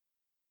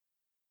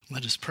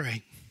Let us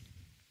pray.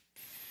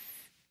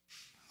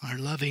 Our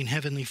loving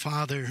Heavenly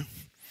Father,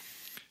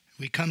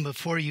 we come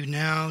before you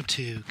now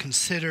to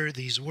consider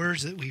these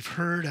words that we've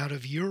heard out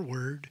of your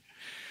word.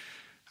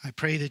 I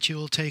pray that you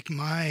will take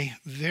my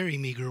very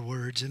meager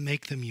words and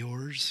make them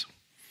yours.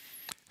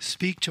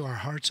 Speak to our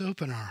hearts,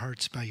 open our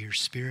hearts by your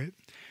Spirit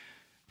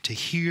to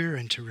hear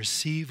and to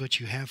receive what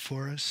you have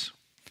for us.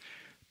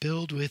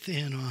 Build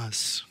within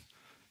us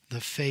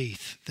the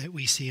faith that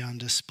we see on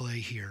display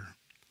here.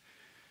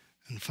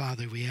 And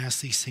Father, we ask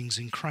these things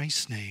in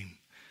Christ's name.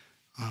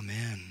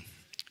 Amen.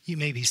 You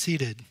may be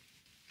seated.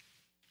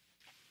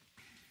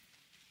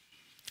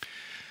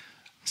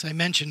 As I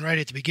mentioned right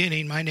at the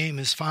beginning, my name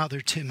is Father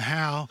Tim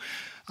Howe.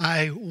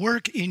 I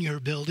work in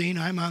your building.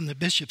 I'm on the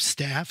bishop's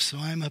staff, so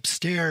I'm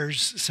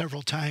upstairs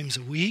several times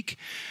a week.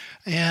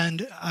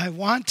 And I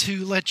want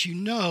to let you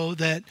know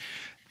that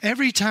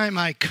every time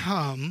I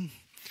come,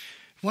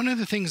 one of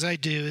the things I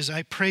do is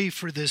I pray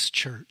for this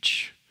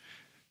church.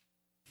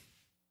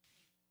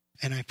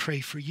 And I pray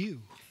for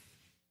you.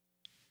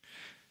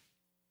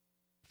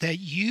 That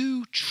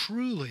you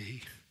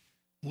truly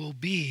will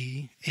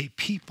be a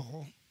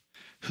people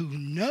who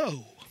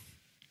know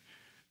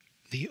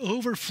the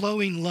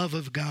overflowing love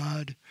of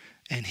God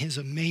and his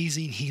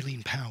amazing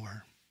healing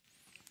power.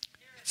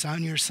 It's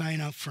on your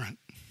sign up front.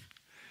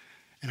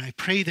 And I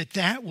pray that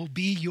that will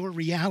be your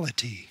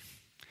reality.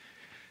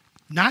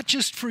 Not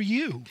just for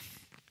you,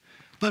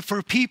 but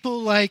for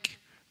people like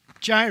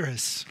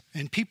Jairus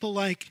and people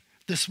like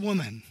this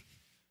woman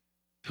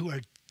who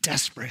are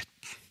desperate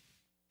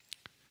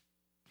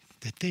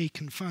that they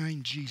can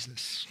find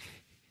Jesus.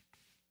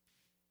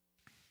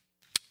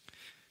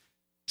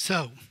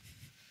 So,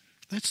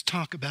 let's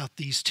talk about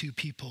these two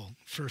people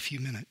for a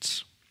few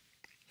minutes.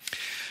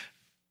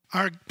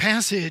 Our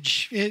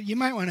passage, you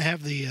might want to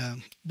have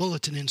the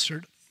bulletin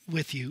insert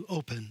with you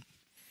open,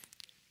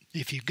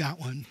 if you've got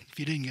one, if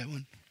you didn't get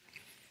one.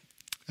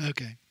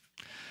 Okay.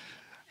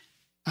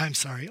 I'm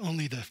sorry,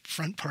 only the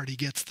front party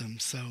gets them,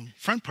 so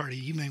front party,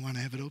 you may want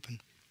to have it open.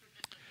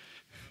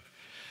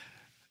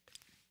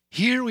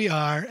 Here we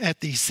are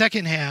at the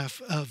second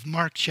half of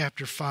Mark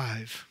chapter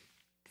 5.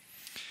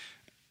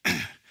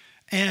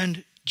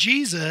 And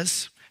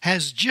Jesus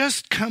has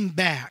just come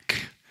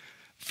back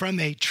from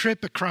a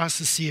trip across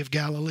the Sea of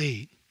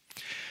Galilee.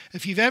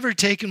 If you've ever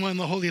taken one of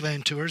the Holy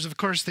Land tours, of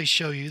course they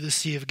show you the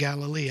Sea of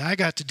Galilee. I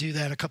got to do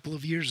that a couple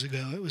of years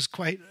ago. It was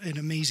quite an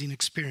amazing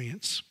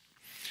experience.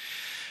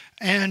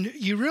 And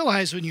you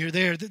realize when you're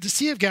there that the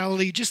Sea of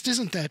Galilee just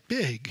isn't that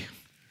big.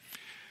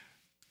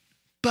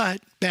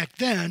 But back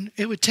then,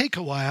 it would take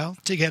a while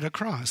to get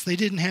across. They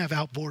didn't have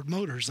outboard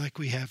motors like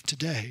we have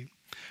today.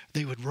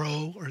 They would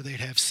row or they'd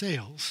have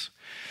sails.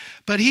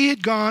 But he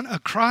had gone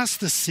across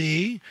the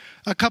sea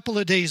a couple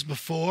of days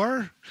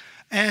before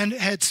and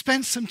had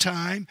spent some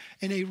time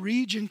in a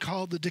region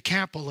called the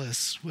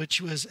Decapolis, which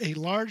was a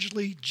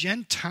largely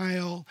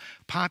Gentile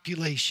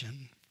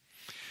population.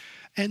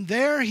 And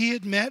there he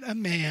had met a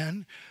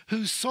man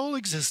whose sole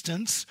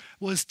existence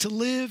was to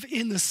live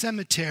in the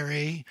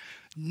cemetery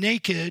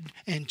naked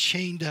and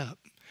chained up,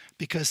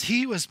 because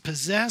he was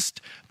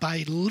possessed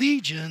by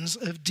legions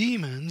of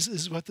demons,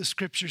 is what the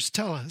scriptures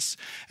tell us.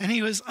 And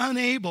he was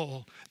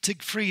unable to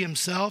free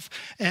himself,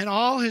 and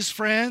all his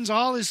friends,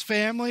 all his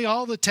family,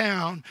 all the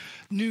town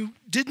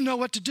didn't know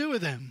what to do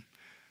with him.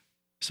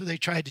 So they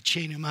tried to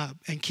chain him up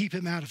and keep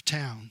him out of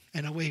town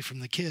and away from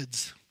the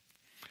kids.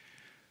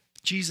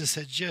 Jesus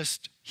had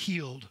just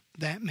healed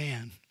that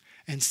man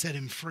and set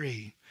him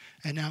free,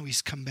 and now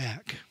he's come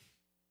back.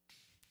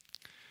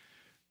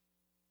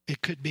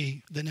 It could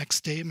be the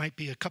next day. It might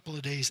be a couple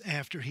of days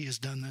after he has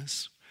done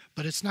this.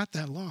 But it's not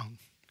that long.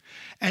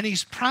 And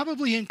he's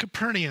probably in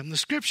Capernaum. The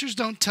scriptures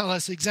don't tell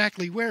us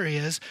exactly where he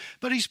is,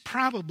 but he's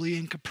probably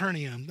in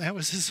Capernaum. That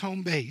was his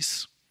home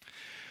base.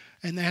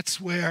 And that's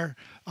where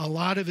a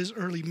lot of his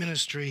early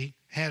ministry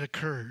had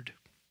occurred.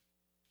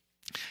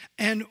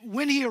 And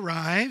when he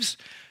arrives,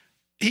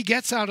 he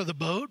gets out of the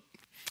boat,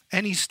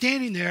 and he's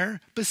standing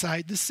there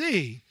beside the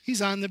sea.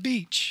 He's on the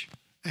beach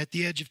at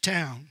the edge of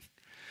town.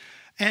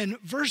 And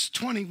verse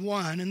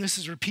 21, and this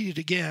is repeated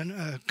again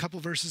a couple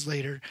verses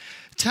later,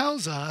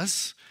 tells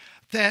us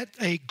that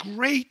a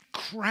great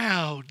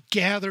crowd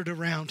gathered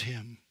around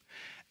him.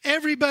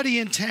 Everybody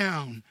in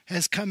town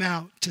has come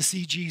out to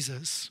see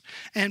Jesus,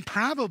 and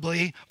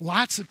probably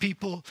lots of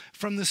people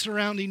from the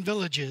surrounding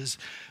villages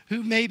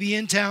who may be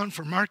in town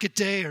for market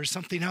day or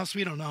something else.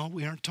 We don't know.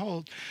 We aren't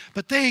told.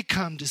 But they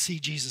come to see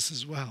Jesus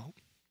as well.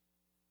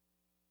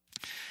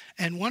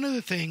 And one of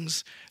the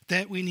things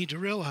that we need to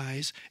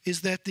realize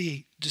is that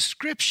the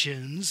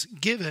descriptions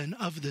given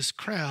of this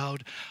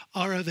crowd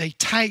are of a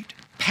tight,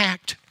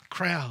 packed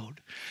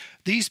crowd.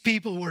 These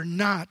people were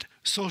not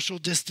social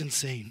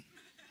distancing.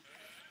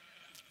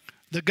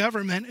 The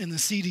government and the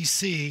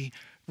CDC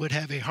would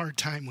have a hard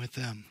time with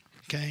them.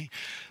 Okay?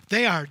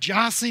 They are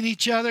jostling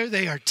each other.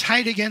 They are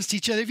tight against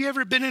each other. Have you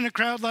ever been in a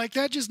crowd like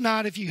that? Just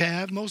nod if you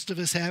have. Most of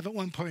us have at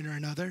one point or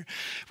another.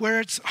 Where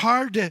it's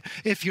hard to,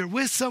 if you're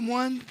with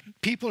someone,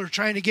 people are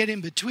trying to get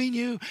in between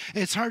you.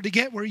 It's hard to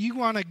get where you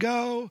want to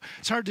go.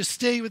 It's hard to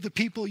stay with the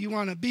people you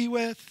want to be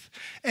with.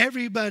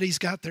 Everybody's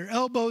got their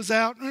elbows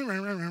out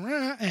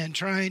and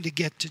trying to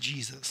get to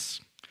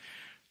Jesus.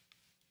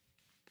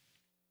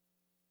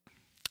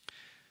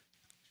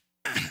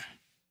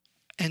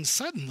 And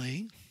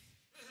suddenly,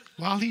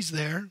 while he's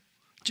there,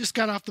 just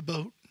got off the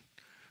boat,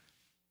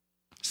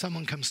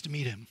 someone comes to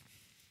meet him.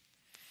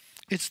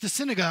 It's the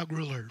synagogue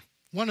ruler,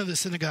 one of the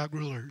synagogue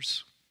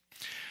rulers.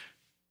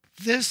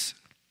 This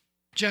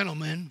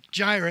gentleman,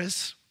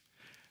 Jairus,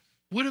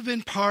 would have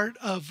been part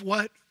of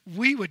what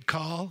we would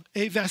call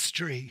a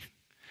vestry.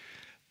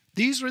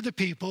 These were the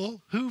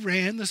people who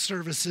ran the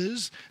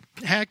services,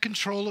 had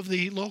control of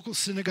the local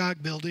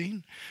synagogue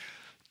building,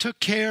 took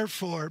care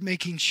for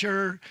making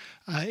sure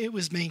it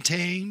was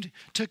maintained,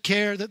 took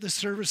care that the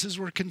services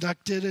were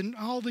conducted, and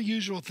all the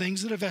usual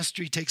things that a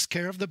vestry takes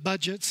care of, the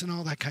budgets and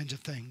all that kinds of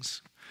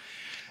things.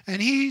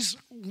 And he's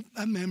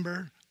a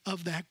member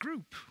of that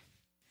group.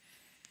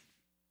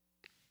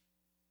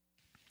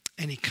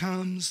 And he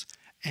comes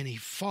and he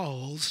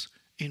falls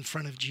in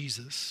front of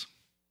Jesus.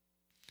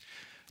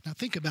 Now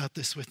think about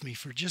this with me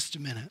for just a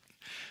minute.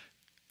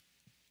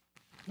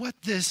 What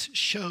this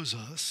shows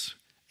us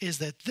is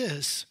that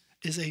this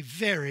is a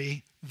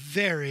very,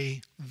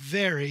 very,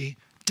 very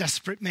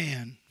desperate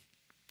man.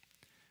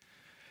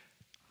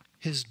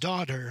 His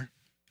daughter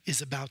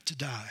is about to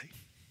die.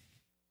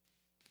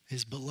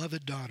 His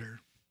beloved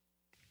daughter.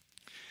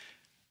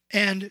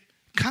 And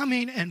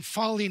coming and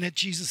falling at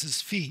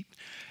Jesus' feet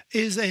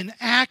is an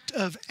act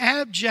of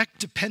abject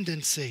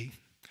dependency.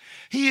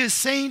 He is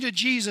saying to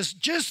Jesus,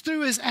 just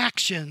through his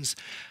actions,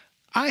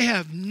 I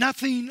have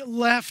nothing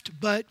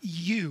left but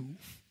you.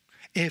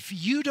 If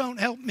you don't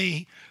help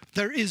me,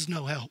 there is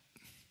no help.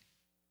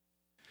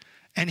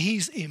 And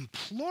he's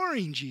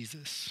imploring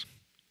Jesus,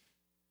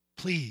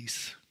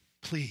 please,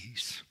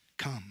 please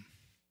come.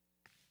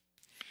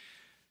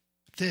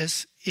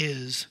 This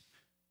is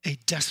a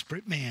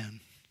desperate man.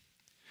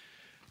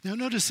 Now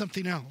notice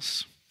something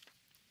else.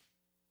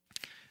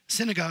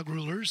 Synagogue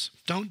rulers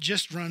don't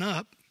just run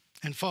up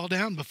and fall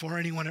down before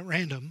anyone at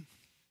random.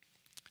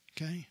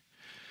 Okay?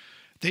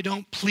 They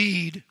don't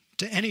plead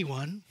to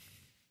anyone.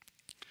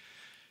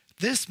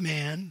 This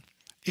man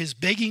is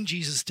begging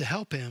Jesus to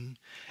help him,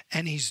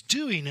 and he's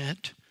doing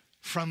it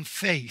from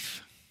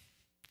faith.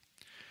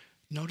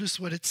 Notice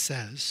what it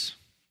says.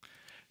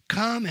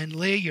 Come and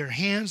lay your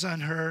hands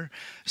on her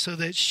so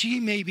that she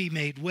may be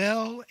made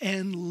well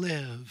and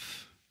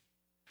live.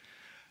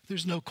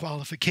 There's no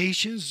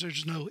qualifications.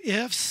 There's no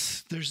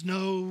ifs. There's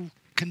no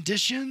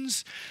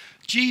conditions.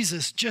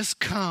 Jesus, just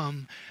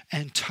come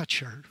and touch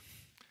her,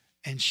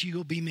 and she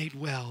will be made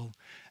well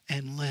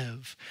and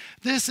live.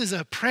 This is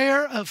a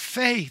prayer of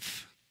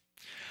faith.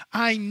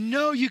 I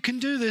know you can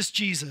do this,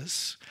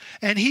 Jesus.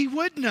 And he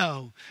would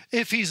know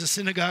if he's a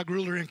synagogue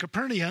ruler in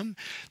Capernaum.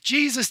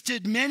 Jesus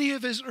did many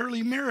of his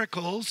early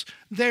miracles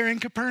there in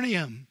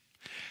Capernaum.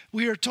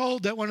 We are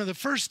told that one of the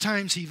first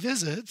times he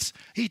visits,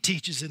 he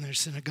teaches in their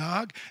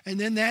synagogue. And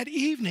then that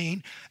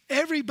evening,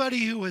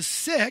 everybody who was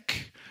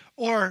sick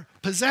or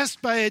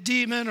possessed by a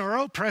demon or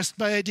oppressed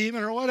by a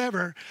demon or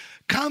whatever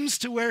comes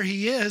to where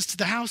he is, to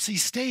the house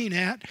he's staying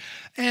at.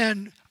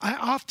 And I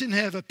often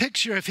have a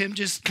picture of him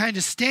just kind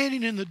of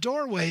standing in the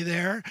doorway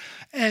there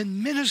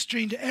and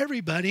ministering to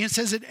everybody. And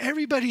says that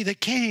everybody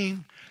that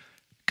came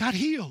got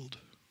healed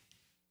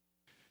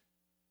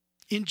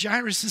in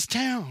Jairus'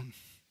 town.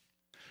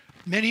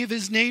 Many of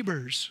his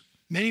neighbors,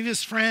 many of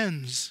his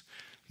friends,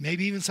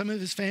 maybe even some of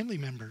his family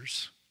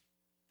members.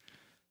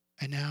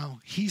 And now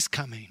he's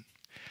coming.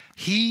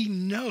 He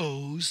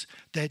knows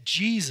that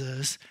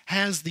Jesus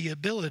has the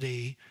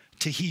ability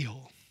to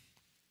heal.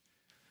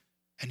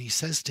 And he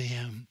says to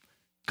him,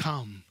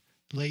 come,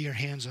 lay your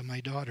hands on my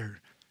daughter,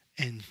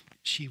 and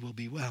she will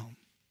be well.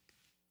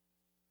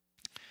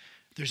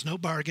 There's no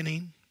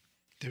bargaining.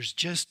 There's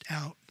just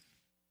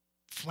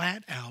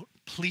flat out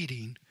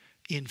pleading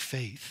in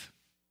faith.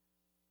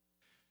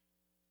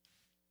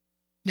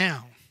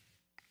 Now,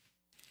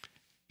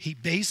 he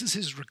bases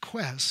his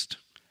request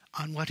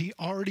on what he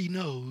already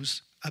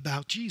knows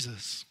about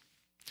Jesus.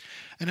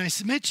 And I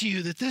submit to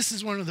you that this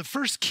is one of the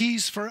first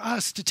keys for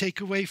us to take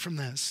away from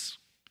this.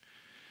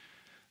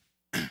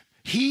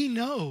 He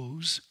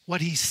knows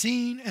what he's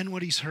seen and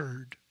what he's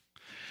heard.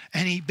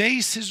 And he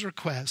based his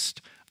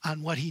request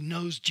on what he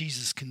knows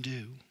Jesus can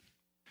do.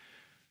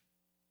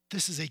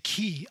 This is a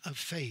key of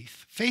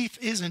faith. Faith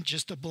isn't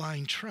just a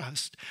blind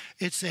trust.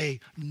 It's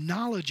a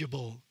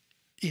knowledgeable,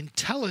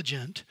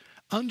 intelligent,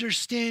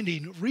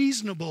 understanding,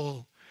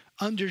 reasonable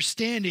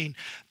understanding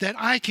that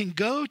I can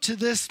go to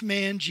this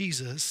man,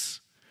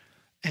 Jesus,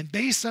 and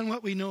based on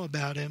what we know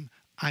about him,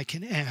 I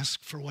can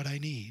ask for what I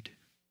need.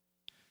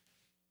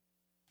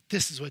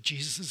 This is what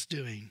Jesus is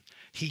doing.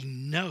 He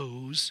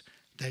knows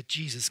that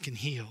Jesus can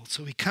heal.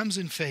 So he comes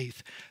in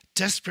faith,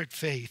 desperate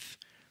faith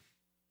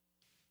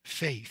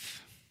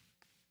faith.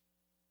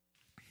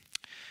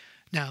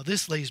 Now,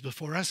 this lays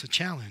before us a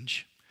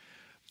challenge.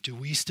 Do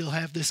we still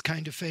have this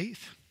kind of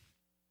faith?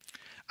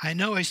 I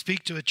know I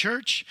speak to a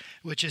church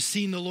which has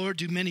seen the Lord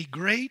do many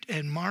great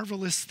and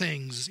marvelous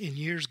things in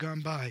years gone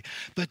by.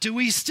 But do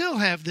we still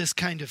have this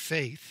kind of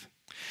faith?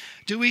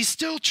 Do we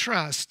still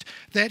trust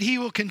that he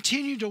will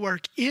continue to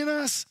work in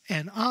us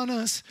and on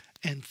us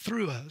and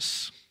through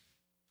us?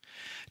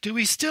 Do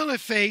we still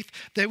have faith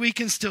that we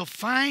can still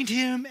find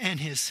him and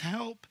his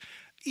help,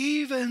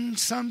 even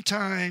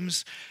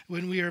sometimes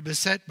when we are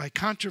beset by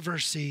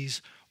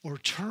controversies or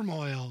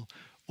turmoil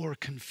or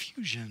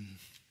confusion?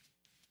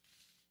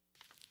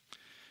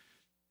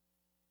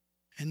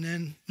 And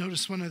then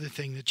notice one other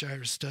thing that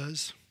Jairus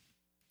does.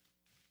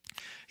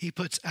 He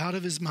puts out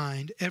of his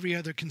mind every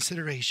other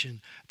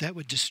consideration that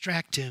would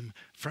distract him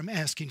from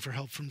asking for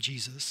help from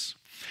Jesus.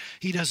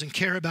 He doesn't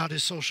care about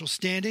his social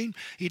standing.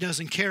 He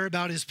doesn't care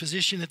about his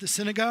position at the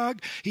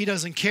synagogue. He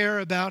doesn't care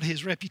about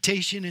his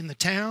reputation in the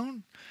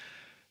town.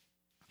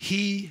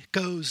 He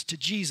goes to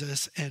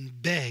Jesus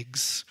and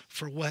begs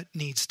for what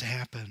needs to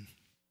happen.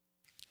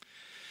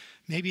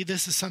 Maybe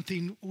this is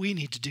something we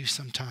need to do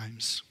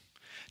sometimes.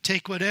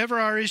 Take whatever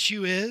our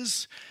issue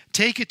is,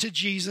 take it to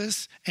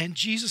Jesus, and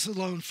Jesus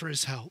alone for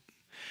his help.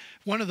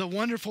 One of the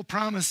wonderful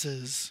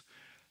promises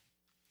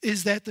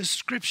is that the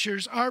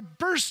scriptures are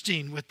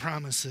bursting with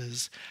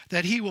promises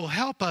that he will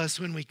help us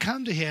when we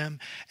come to him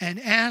and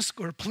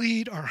ask or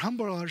plead or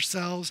humble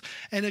ourselves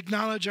and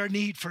acknowledge our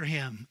need for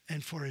him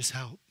and for his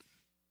help.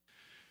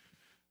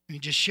 Let me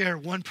just share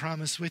one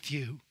promise with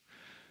you.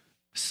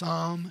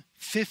 Psalm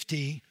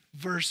 50,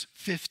 verse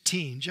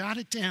 15. Jot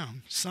it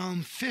down.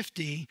 Psalm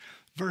 50,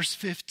 verse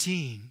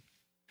 15.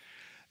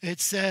 It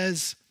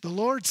says, the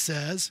Lord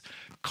says,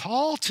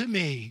 call to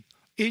me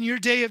in your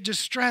day of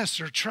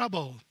distress or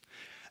trouble,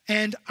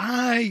 and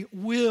I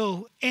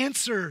will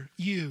answer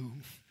you.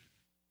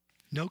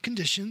 No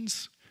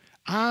conditions.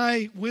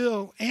 I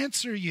will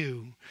answer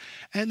you.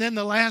 And then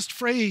the last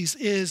phrase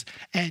is,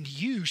 and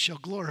you shall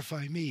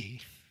glorify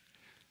me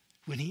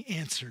when he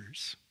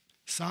answers.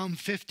 Psalm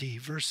 50,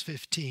 verse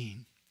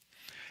 15.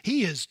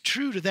 He is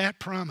true to that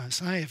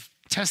promise. I have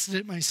tested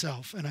it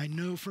myself, and I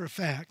know for a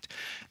fact,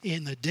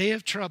 in the day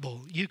of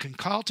trouble, you can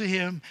call to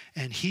him,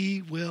 and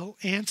he will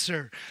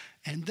answer.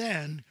 And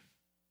then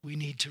we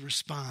need to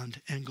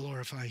respond and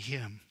glorify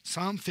him.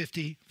 Psalm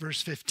 50,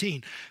 verse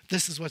 15.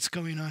 This is what's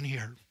going on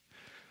here.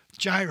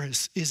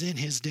 Jairus is in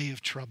his day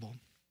of trouble.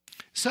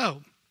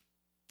 So,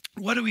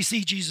 what do we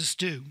see Jesus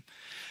do?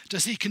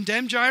 Does he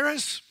condemn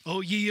Jairus?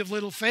 Oh, ye of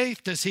little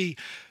faith. Does he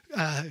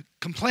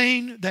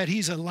complain that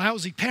he's a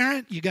lousy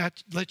parent? You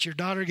let your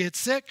daughter get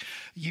sick.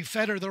 You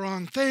fed her the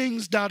wrong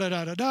things.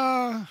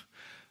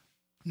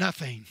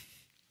 Nothing.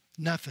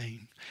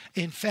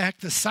 In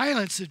fact, the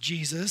silence of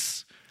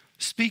Jesus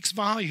speaks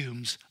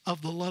volumes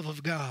of the love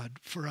of God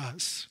for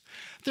us.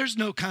 There's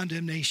no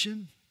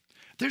condemnation.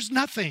 There's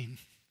nothing.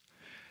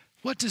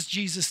 What does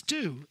Jesus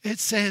do? It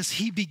says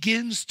he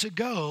begins to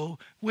go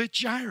with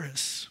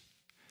Jairus,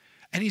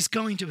 and he's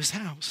going to his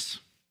house.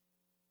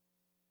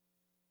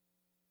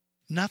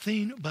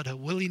 Nothing but a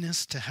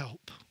willingness to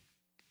help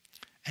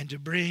and to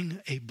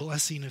bring a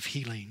blessing of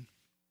healing.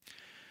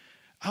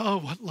 Oh,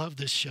 what love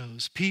this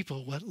shows.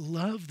 People, what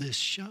love this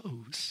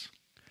shows.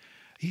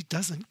 He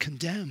doesn't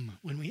condemn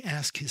when we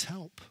ask his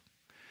help.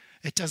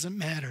 It doesn't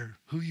matter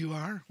who you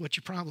are, what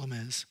your problem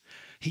is.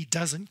 He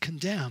doesn't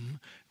condemn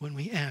when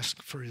we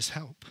ask for his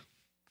help.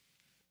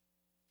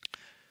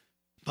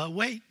 But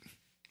wait,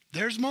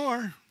 there's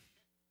more.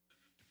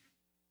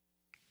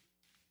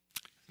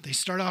 They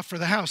start off for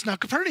the house. Now,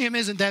 Capernaum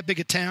isn't that big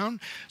a town.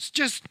 It's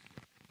just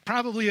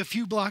probably a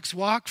few blocks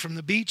walk from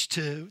the beach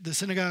to the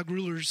synagogue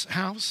ruler's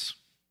house.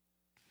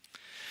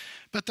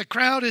 But the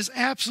crowd is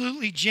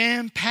absolutely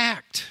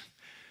jam-packed.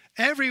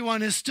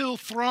 Everyone is still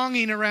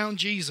thronging around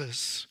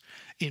Jesus.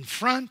 In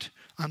front,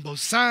 on both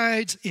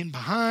sides, in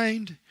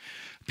behind.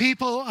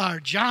 People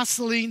are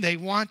jostling. They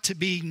want to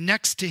be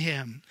next to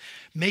him,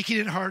 making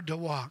it hard to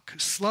walk,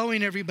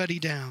 slowing everybody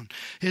down.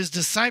 His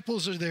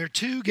disciples are there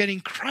too,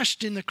 getting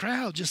crushed in the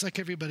crowd just like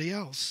everybody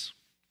else.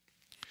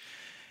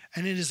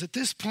 And it is at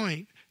this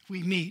point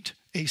we meet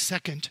a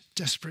second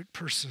desperate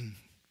person.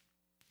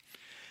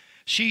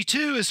 She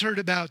too has heard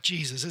about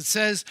Jesus. It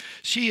says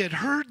she had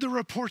heard the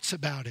reports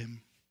about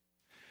him.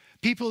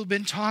 People have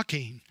been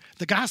talking.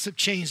 The gossip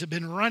chains have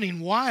been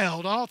running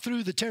wild all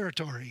through the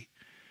territory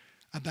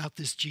about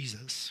this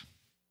Jesus.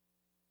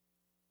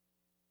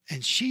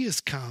 And she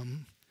has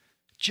come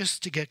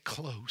just to get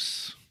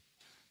close,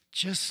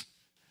 just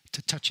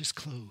to touch his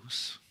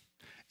clothes.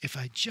 If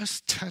I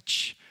just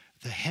touch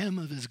the hem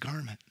of his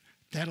garment,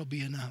 that'll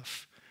be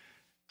enough.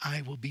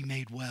 I will be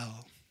made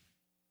well.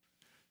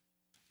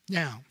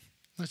 Now,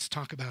 let's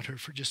talk about her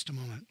for just a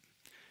moment.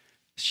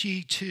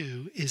 She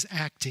too is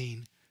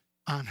acting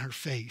on her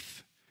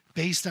faith,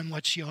 based on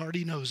what she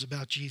already knows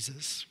about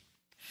Jesus.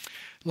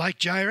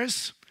 Like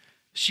Jairus,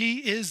 she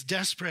is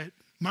desperate.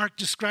 Mark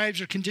describes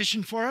her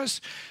condition for us.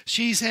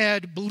 She's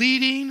had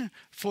bleeding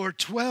for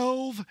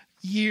 12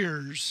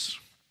 years.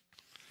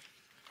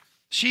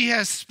 She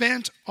has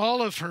spent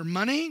all of her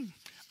money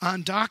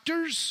on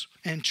doctors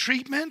and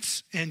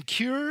treatments and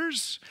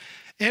cures.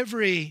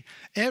 Every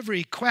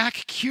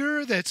quack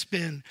cure that's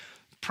been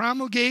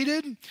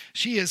promulgated,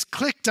 she has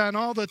clicked on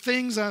all the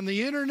things on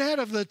the internet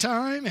of the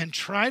time and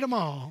tried them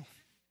all.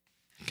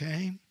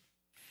 Okay?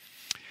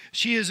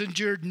 She has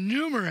endured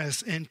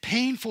numerous and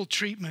painful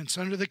treatments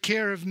under the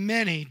care of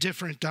many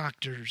different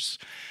doctors.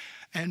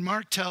 And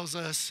Mark tells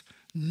us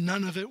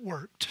none of it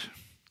worked.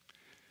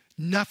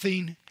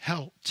 Nothing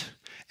helped.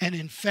 And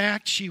in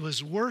fact, she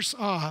was worse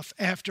off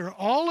after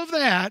all of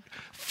that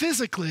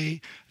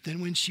physically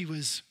than when she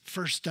was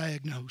first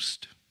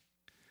diagnosed.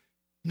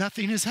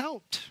 Nothing has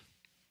helped.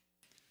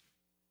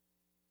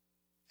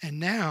 And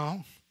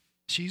now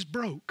she's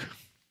broke.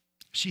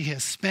 She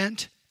has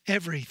spent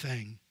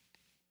everything.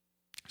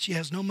 She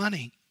has no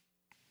money.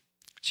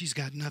 She's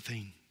got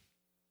nothing.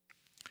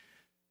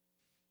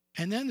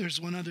 And then there's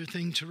one other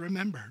thing to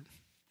remember.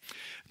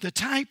 The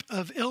type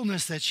of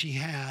illness that she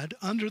had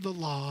under the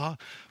law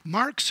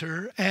marks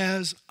her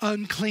as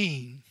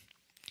unclean.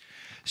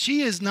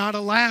 She is not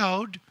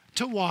allowed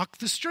to walk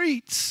the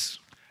streets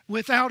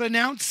without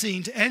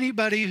announcing to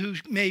anybody who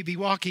may be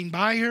walking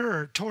by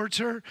her or towards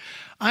her,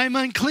 "I'm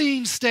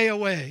unclean, stay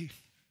away."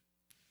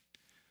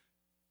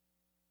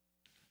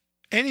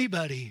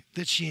 Anybody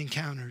that she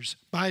encounters,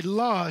 by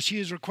law, she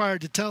is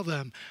required to tell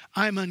them,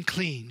 "I'm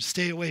unclean,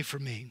 stay away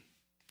from me."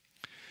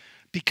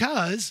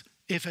 Because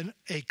if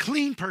a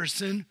clean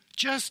person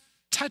just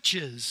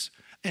touches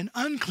an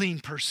unclean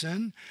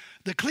person,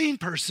 the clean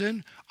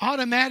person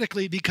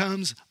automatically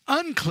becomes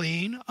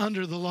unclean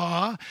under the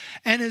law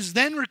and is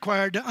then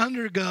required to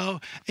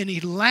undergo an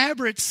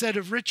elaborate set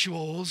of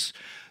rituals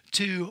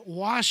to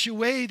wash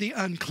away the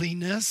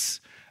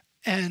uncleanness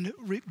and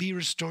be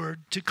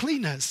restored to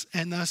cleanness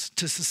and thus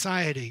to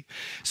society.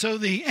 So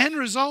the end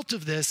result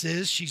of this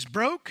is she's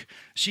broke,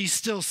 she's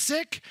still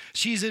sick,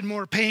 she's in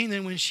more pain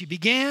than when she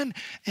began,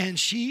 and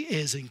she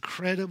is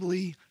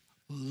incredibly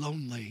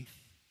lonely.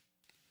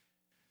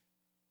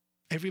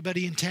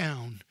 Everybody in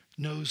town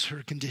knows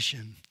her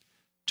condition.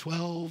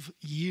 12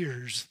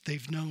 years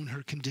they've known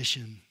her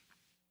condition.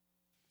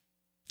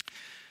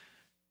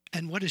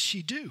 And what does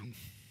she do?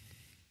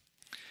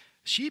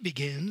 She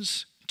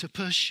begins to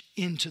push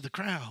into the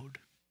crowd.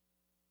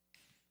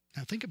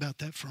 Now think about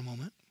that for a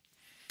moment.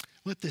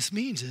 What this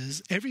means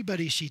is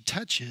everybody she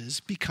touches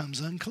becomes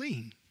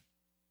unclean.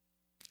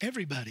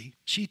 Everybody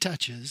she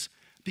touches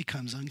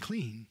becomes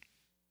unclean.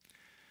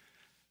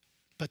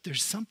 But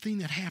there's something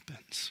that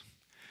happens.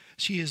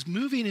 She is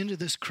moving into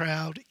this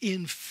crowd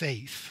in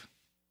faith,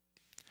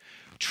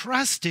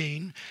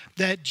 trusting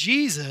that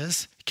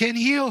Jesus can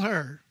heal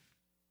her.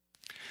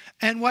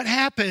 And what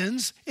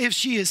happens if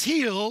she is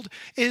healed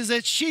is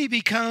that she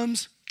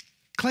becomes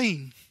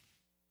clean.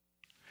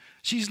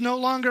 She's no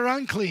longer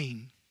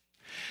unclean.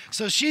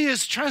 So she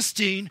is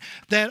trusting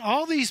that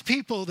all these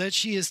people that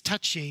she is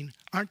touching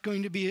aren't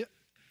going to be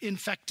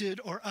infected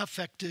or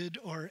affected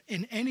or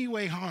in any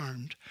way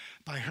harmed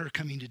by her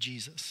coming to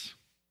Jesus.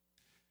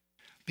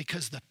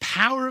 Because the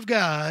power of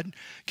God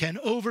can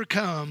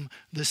overcome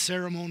the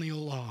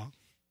ceremonial law.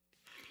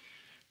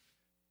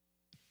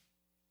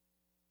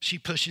 She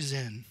pushes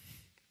in.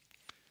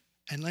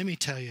 And let me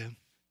tell you,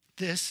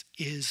 this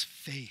is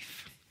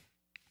faith.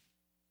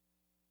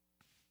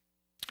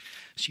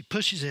 She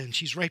pushes in,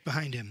 she's right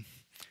behind him,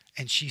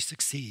 and she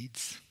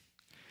succeeds.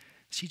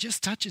 She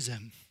just touches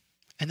him,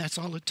 and that's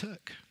all it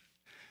took.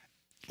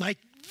 Like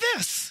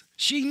this,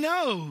 she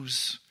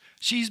knows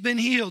she's been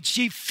healed.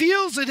 She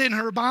feels it in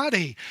her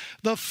body.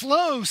 The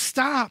flow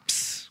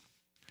stops.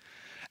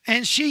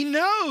 And she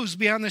knows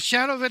beyond the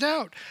shadow of a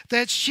doubt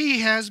that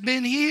she has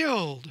been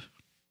healed.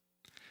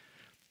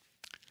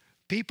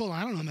 People,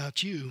 I don't know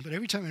about you, but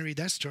every time I read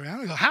that story,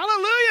 I go,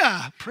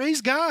 hallelujah,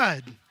 praise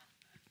God.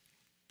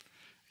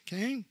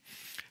 Okay?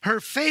 Her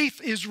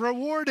faith is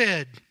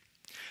rewarded.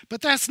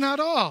 But that's not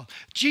all.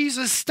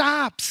 Jesus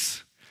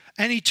stops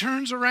and he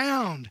turns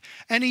around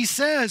and he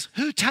says,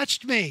 "Who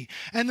touched me?"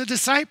 And the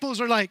disciples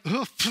are like,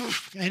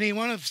 "Any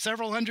one of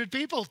several hundred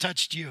people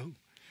touched you."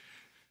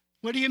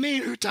 "What do you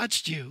mean, who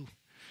touched you?"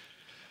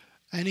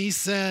 And he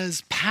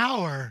says,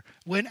 "Power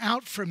went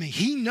out from me."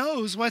 He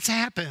knows what's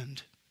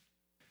happened.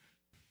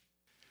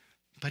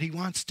 But he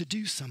wants to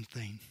do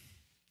something.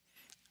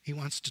 He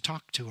wants to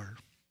talk to her.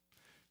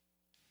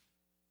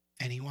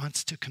 And he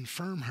wants to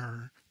confirm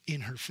her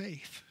in her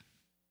faith.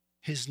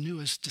 His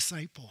newest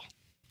disciple.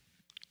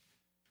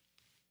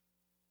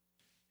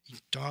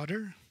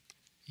 "Daughter,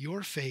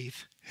 your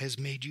faith has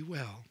made you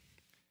well.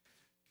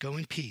 Go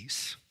in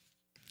peace.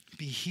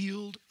 Be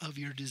healed of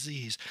your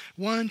disease."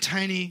 One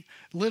tiny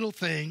little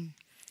thing.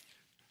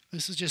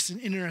 This is just an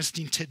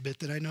interesting tidbit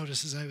that I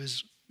noticed as I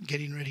was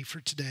getting ready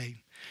for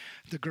today.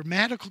 The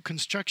grammatical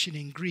construction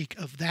in Greek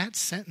of that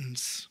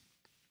sentence,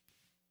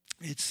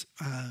 it's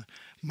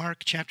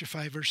Mark chapter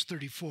 5, verse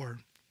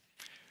 34.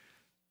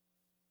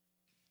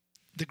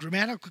 The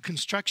grammatical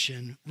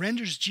construction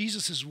renders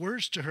Jesus'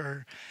 words to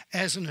her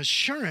as an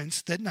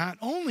assurance that not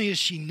only is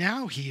she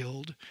now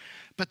healed,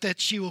 but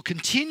that she will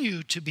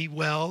continue to be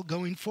well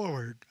going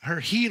forward. Her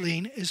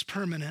healing is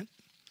permanent.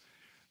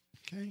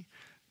 Okay?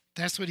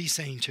 That's what he's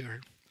saying to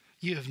her.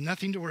 You have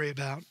nothing to worry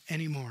about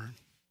anymore.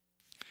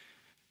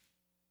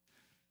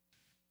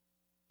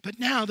 But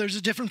now there's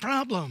a different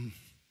problem.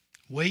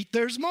 Wait,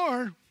 there's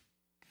more.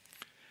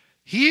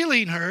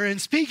 Healing her and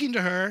speaking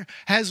to her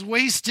has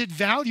wasted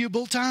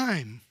valuable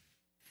time.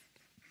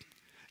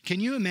 Can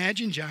you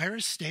imagine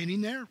Jairus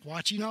standing there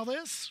watching all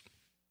this?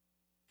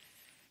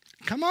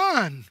 Come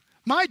on,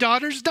 my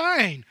daughter's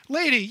dying.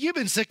 Lady, you've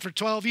been sick for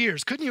 12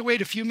 years. Couldn't you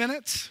wait a few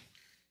minutes?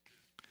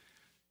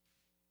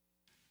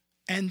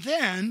 And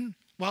then,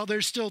 while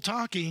they're still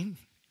talking,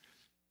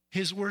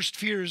 his worst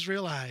fear is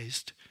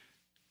realized.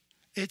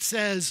 It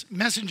says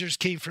messengers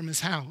came from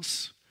his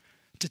house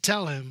to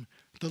tell him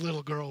the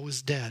little girl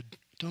was dead.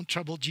 Don't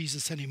trouble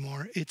Jesus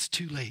anymore. It's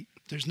too late.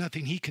 There's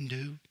nothing he can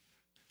do.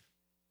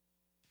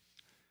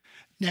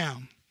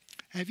 Now,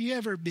 have you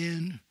ever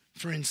been,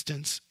 for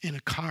instance, in a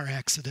car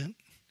accident?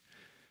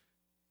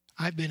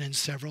 I've been in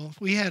several.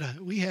 We had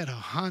a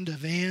Honda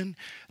van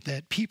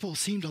that people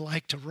seem to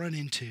like to run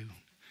into.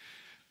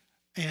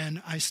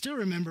 And I still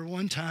remember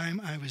one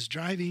time I was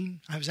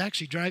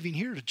actually driving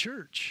here to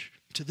church,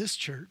 to this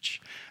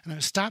church, and I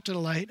was stopped at a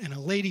light and a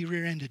lady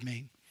rear-ended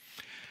me.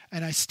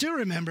 And I still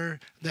remember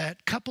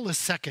that couple of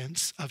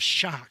seconds of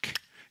shock,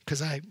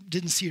 because I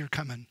didn't see her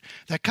coming.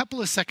 That couple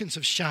of seconds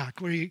of shock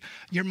where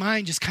your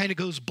mind just kind of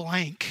goes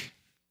blank.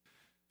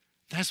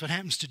 That's what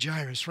happens to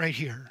Jairus right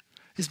here.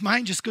 His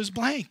mind just goes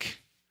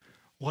blank.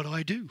 What do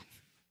I do?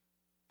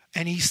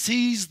 And he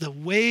sees the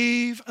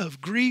wave of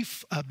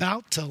grief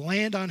about to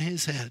land on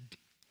his head.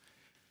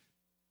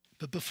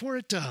 But before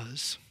it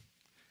does,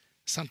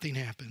 something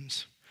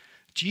happens.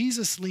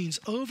 Jesus leans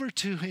over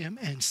to him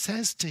and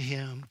says to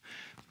him,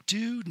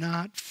 "Do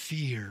not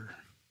fear,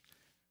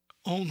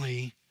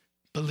 only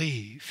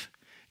believe.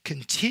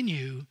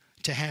 Continue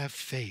to have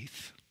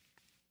faith."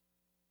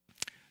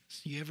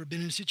 So you ever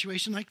been in a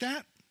situation like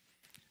that?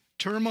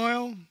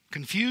 Turmoil,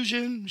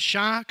 confusion,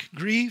 shock,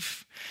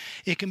 grief.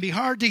 It can be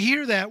hard to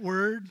hear that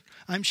word.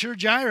 I'm sure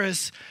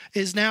Jairus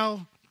is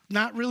now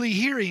not really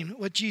hearing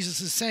what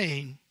Jesus is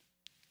saying.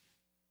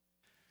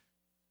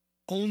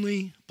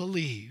 Only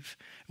believe.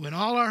 When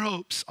all our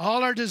hopes,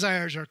 all our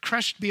desires are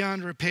crushed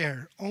beyond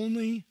repair,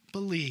 only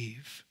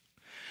believe.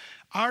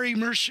 Our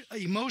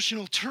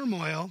emotional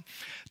turmoil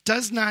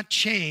does not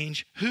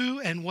change who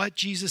and what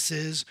Jesus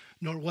is,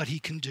 nor what he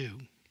can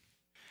do.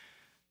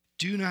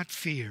 Do not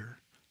fear,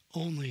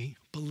 only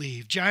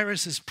believe.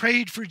 Jairus has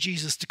prayed for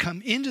Jesus to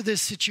come into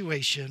this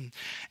situation,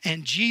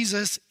 and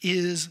Jesus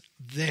is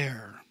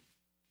there.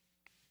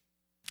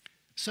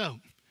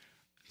 So,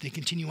 they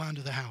continue on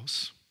to the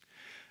house.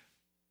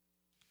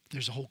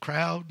 There's a whole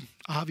crowd,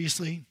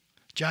 obviously.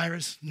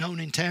 Jairus, known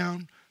in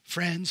town,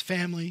 friends,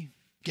 family,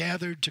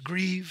 gathered to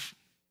grieve.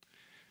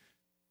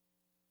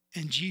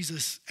 And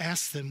Jesus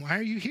asks them, "Why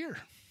are you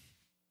here?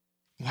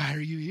 Why are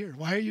you here?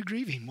 Why are you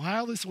grieving? Why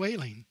all this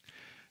wailing?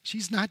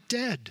 She's not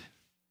dead."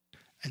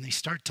 And they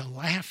start to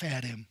laugh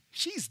at him.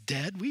 She's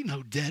dead. We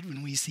know dead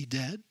when we see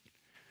dead.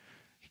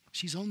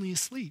 She's only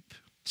asleep.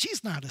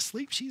 She's not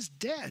asleep. She's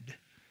dead.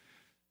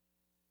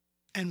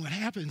 And what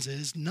happens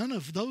is none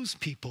of those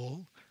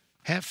people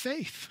have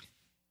faith.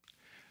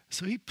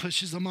 So he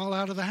pushes them all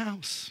out of the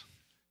house.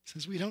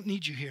 Says, "We don't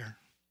need you here.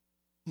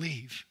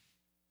 Leave."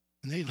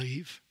 And they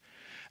leave.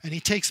 And he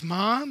takes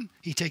mom,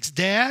 he takes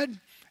dad,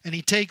 and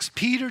he takes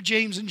Peter,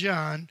 James, and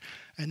John,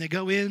 and they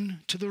go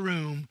into the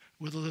room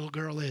where the little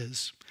girl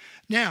is.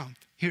 Now,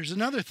 here's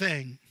another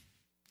thing.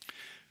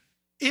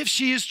 If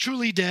she is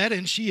truly dead,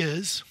 and she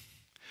is,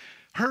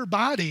 her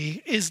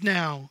body is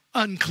now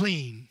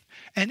unclean.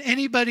 And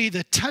anybody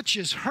that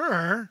touches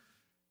her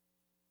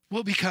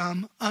will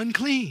become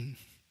unclean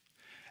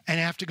and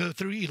have to go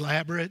through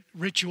elaborate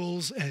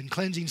rituals and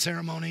cleansing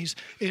ceremonies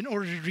in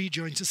order to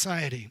rejoin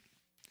society.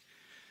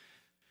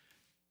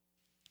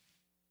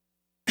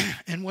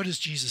 And what does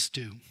Jesus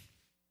do?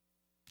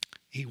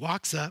 He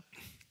walks up,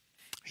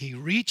 he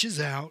reaches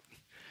out,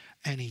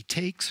 and he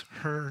takes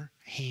her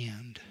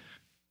hand.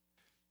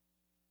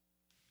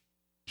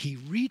 He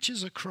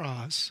reaches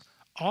across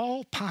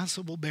all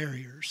possible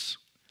barriers.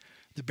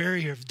 The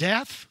barrier of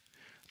death,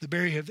 the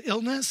barrier of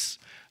illness,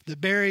 the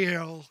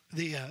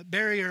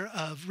barrier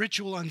of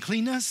ritual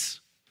uncleanness,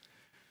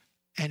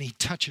 and he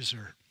touches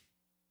her.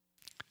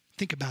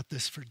 Think about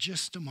this for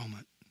just a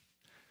moment.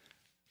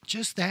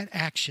 Just that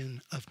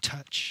action of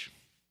touch.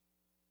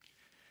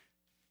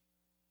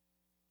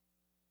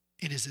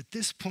 It is at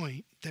this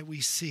point that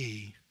we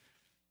see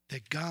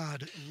that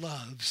God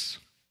loves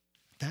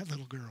that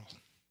little girl.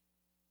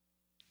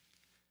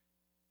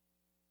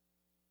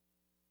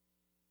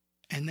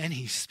 And then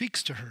he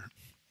speaks to her.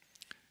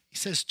 He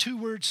says two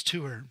words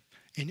to her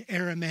in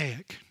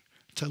Aramaic.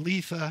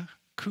 Talitha,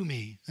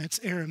 cumi. That's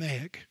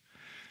Aramaic.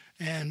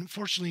 And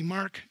fortunately,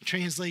 Mark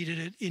translated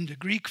it into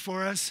Greek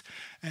for us.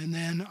 And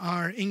then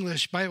our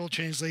English Bible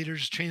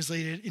translators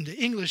translated it into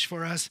English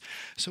for us.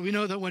 So we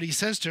know that what he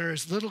says to her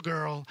is, "Little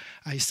girl,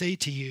 I say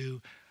to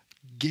you,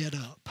 get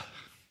up."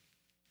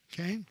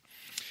 Okay?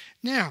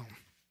 Now,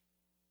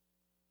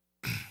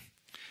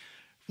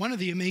 one of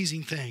the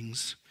amazing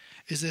things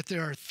is that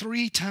there are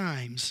 3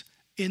 times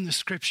in the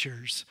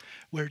scriptures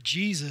where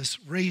Jesus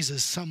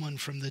raises someone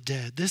from the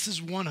dead. This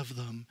is one of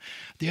them.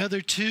 The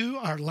other 2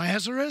 are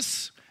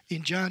Lazarus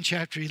in John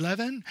chapter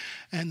 11,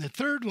 and the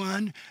third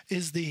one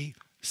is the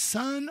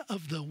son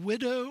of the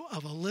widow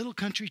of a little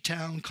country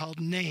town called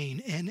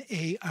Nain,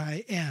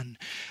 N-A-I-N.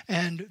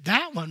 And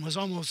that one was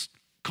almost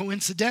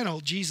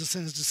coincidental. Jesus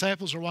and his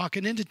disciples are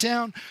walking into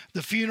town.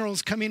 The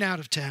funeral's coming out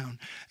of town.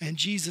 And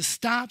Jesus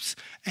stops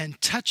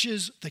and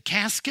touches the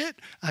casket,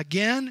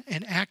 again,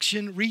 an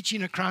action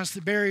reaching across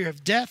the barrier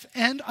of death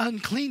and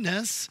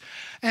uncleanness,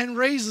 and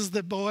raises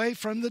the boy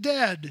from the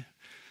dead.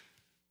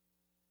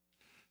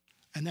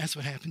 And that's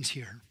what happens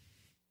here.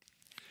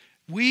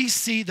 We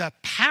see the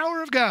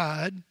power of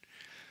God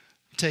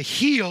to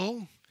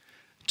heal,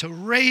 to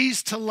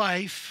raise to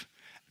life,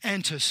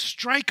 and to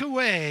strike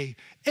away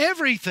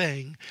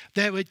everything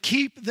that would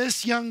keep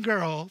this young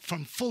girl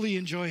from fully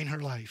enjoying her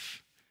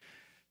life.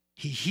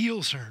 He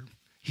heals her,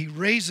 he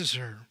raises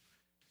her,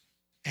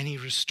 and he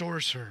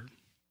restores her.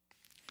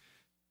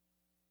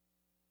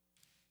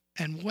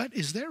 And what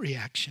is their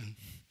reaction?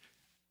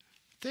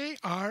 They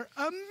are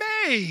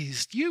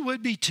amazed. You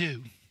would be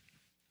too.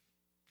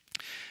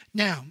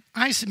 Now,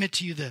 I submit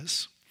to you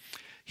this.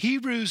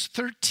 Hebrews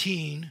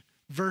 13,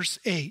 verse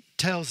 8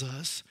 tells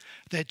us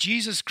that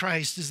Jesus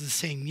Christ is the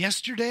same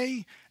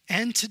yesterday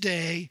and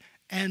today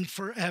and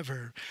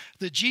forever.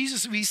 The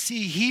Jesus we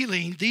see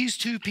healing these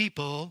 2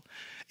 people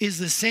is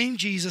the same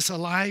Jesus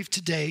alive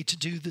today to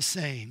do the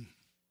same.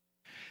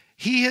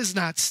 He has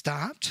not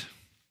stopped.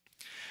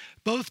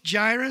 Both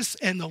Jairus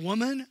and the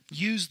woman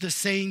used the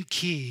same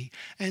key,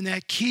 and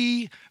that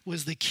key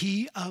was the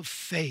key of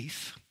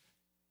faith.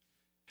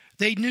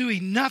 They knew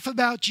enough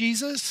about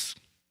Jesus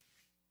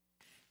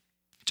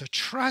to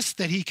trust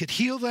that he could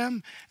heal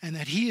them and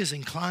that he is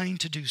inclined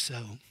to do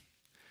so.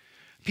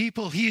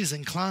 People, he is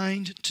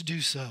inclined to do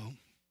so.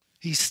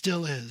 He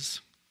still is.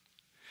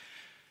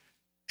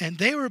 And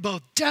they were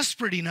both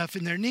desperate enough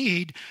in their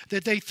need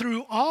that they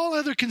threw all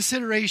other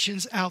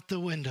considerations out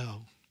the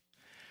window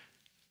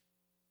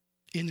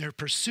in their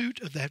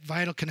pursuit of that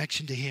vital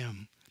connection to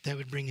him that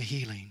would bring a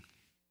healing.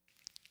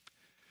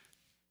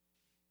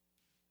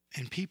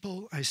 And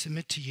people, I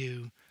submit to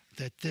you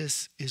that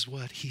this is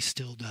what he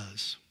still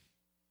does.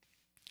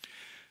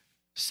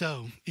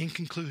 So, in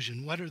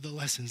conclusion, what are the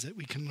lessons that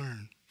we can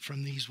learn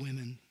from these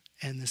women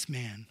and this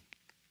man?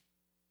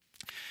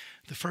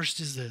 The first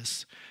is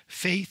this: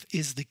 faith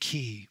is the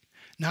key.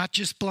 Not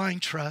just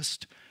blind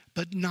trust,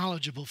 but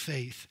knowledgeable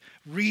faith.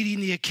 Reading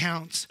the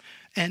accounts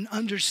and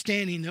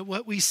understanding that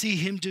what we see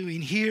him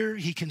doing here,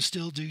 he can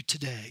still do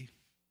today.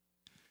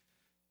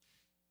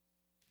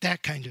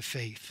 That kind of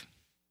faith.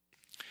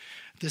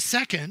 The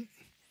second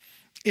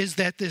is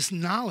that this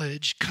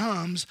knowledge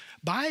comes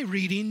by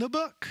reading the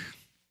book,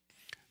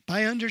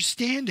 by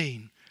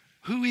understanding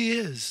who he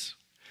is.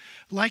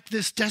 Like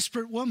this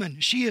desperate woman,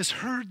 she has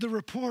heard the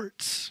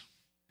reports.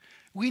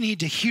 We need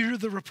to hear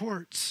the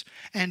reports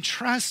and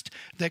trust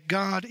that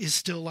God is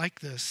still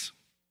like this.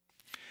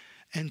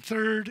 And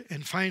third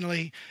and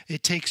finally,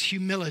 it takes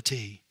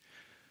humility.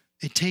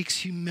 It takes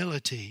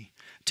humility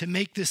to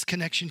make this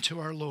connection to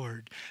our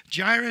Lord.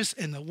 Jairus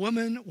and the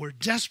woman were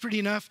desperate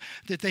enough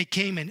that they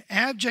came in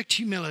abject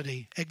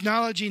humility,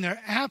 acknowledging their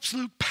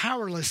absolute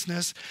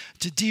powerlessness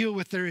to deal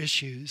with their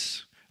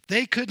issues.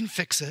 They couldn't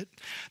fix it.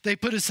 They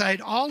put aside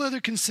all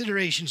other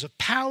considerations of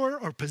power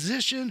or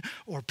position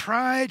or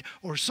pride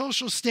or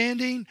social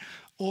standing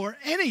or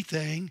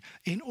anything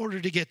in order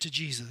to get to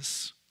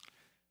Jesus.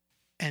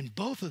 And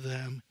both of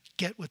them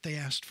get what they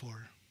asked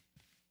for.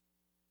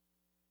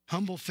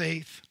 Humble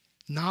faith,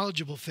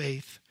 knowledgeable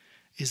faith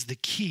is the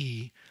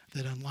key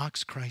that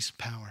unlocks Christ's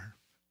power.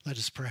 Let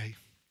us pray.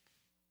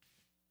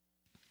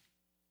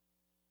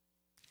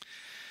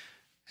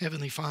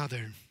 Heavenly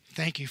Father,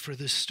 thank you for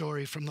this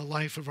story from the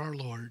life of our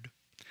Lord.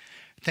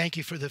 Thank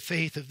you for the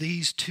faith of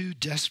these 2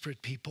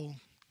 desperate people.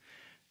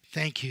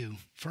 Thank you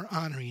for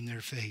honoring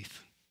their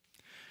faith.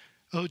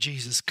 Oh,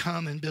 Jesus,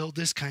 come and build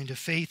this kind of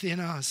faith in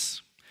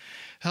us.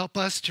 Help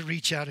us to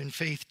reach out in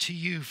faith to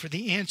you for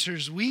the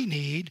answers we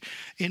need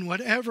in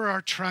whatever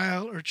our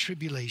trial or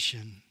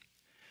tribulation.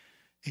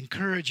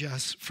 Encourage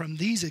us from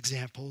these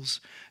examples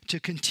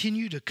to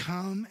continue to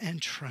come and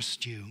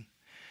trust you.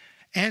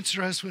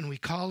 Answer us when we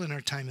call in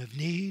our time of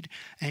need,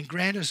 and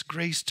grant us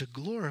grace to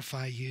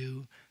glorify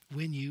you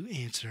when you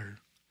answer.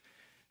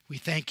 We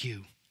thank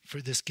you for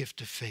this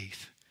gift of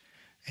faith,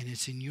 and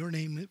it's in your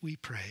name that we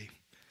pray.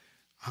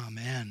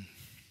 Amen.